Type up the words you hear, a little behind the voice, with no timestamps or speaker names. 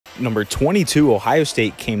Number 22, Ohio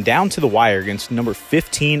State came down to the wire against number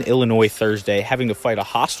 15, Illinois Thursday, having to fight a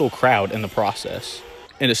hostile crowd in the process.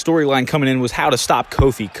 And a storyline coming in was how to stop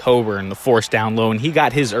Kofi Coburn, the forced down low, and he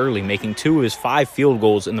got his early, making 2 of his 5 field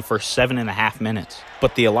goals in the first 7.5 minutes.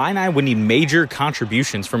 But the Illini would need major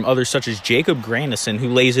contributions from others such as Jacob Grandison, who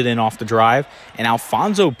lays it in off the drive, and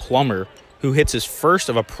Alfonso Plummer, who hits his first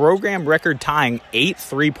of a program record-tying 8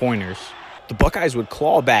 3-pointers. The Buckeyes would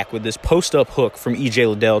claw back with this post-up hook from E.J.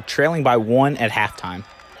 Liddell, trailing by 1 at halftime.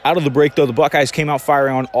 Out of the break, though, the Buckeyes came out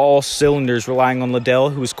firing on all cylinders, relying on Liddell,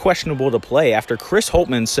 who was questionable to play after Chris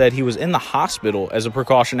Holtmann said he was in the hospital as a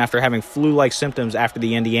precaution after having flu-like symptoms after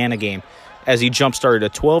the Indiana game, as he jump-started a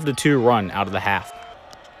 12-2 run out of the half.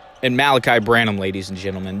 And Malachi Branham, ladies and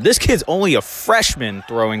gentlemen, this kid's only a freshman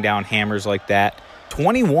throwing down hammers like that.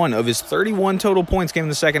 21 of his 31 total points came in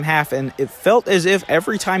the second half, and it felt as if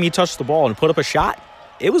every time he touched the ball and put up a shot,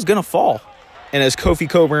 it was going to fall. And as Kofi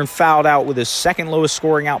Coburn fouled out with his second lowest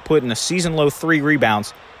scoring output and a season-low 3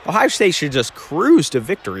 rebounds, Ohio State should just cruise to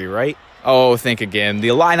victory, right? Oh, think again. The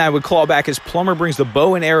Illini would claw back as Plummer brings the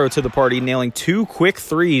bow and arrow to the party, nailing 2 quick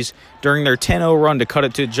threes during their 10-0 run to cut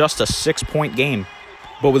it to just a 6-point game.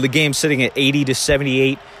 But with the game sitting at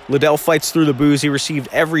 80-78, Liddell fights through the booze he received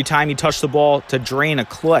every time he touched the ball to drain a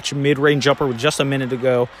clutch mid-range jumper with just a minute to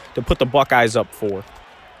go to put the Buckeyes up 4.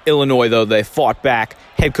 Illinois, though, they fought back.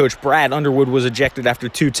 Head coach Brad Underwood was ejected after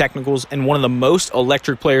 2 technicals, and one of the most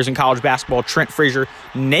electric players in college basketball, Trent Frazier,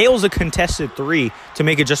 nails a contested 3 to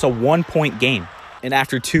make it just a 1-point game. And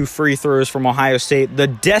after 2 free throws from Ohio State, the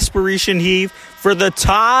desperation heave for the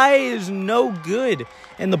tie is no good.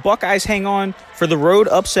 And the Buckeyes hang on for the road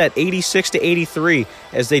upset 86-83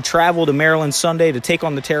 as they travel to Maryland Sunday to take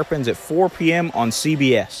on the Terrapins at 4 p.m. on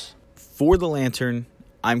CBS. For the Lantern,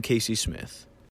 I'm Casey Smith.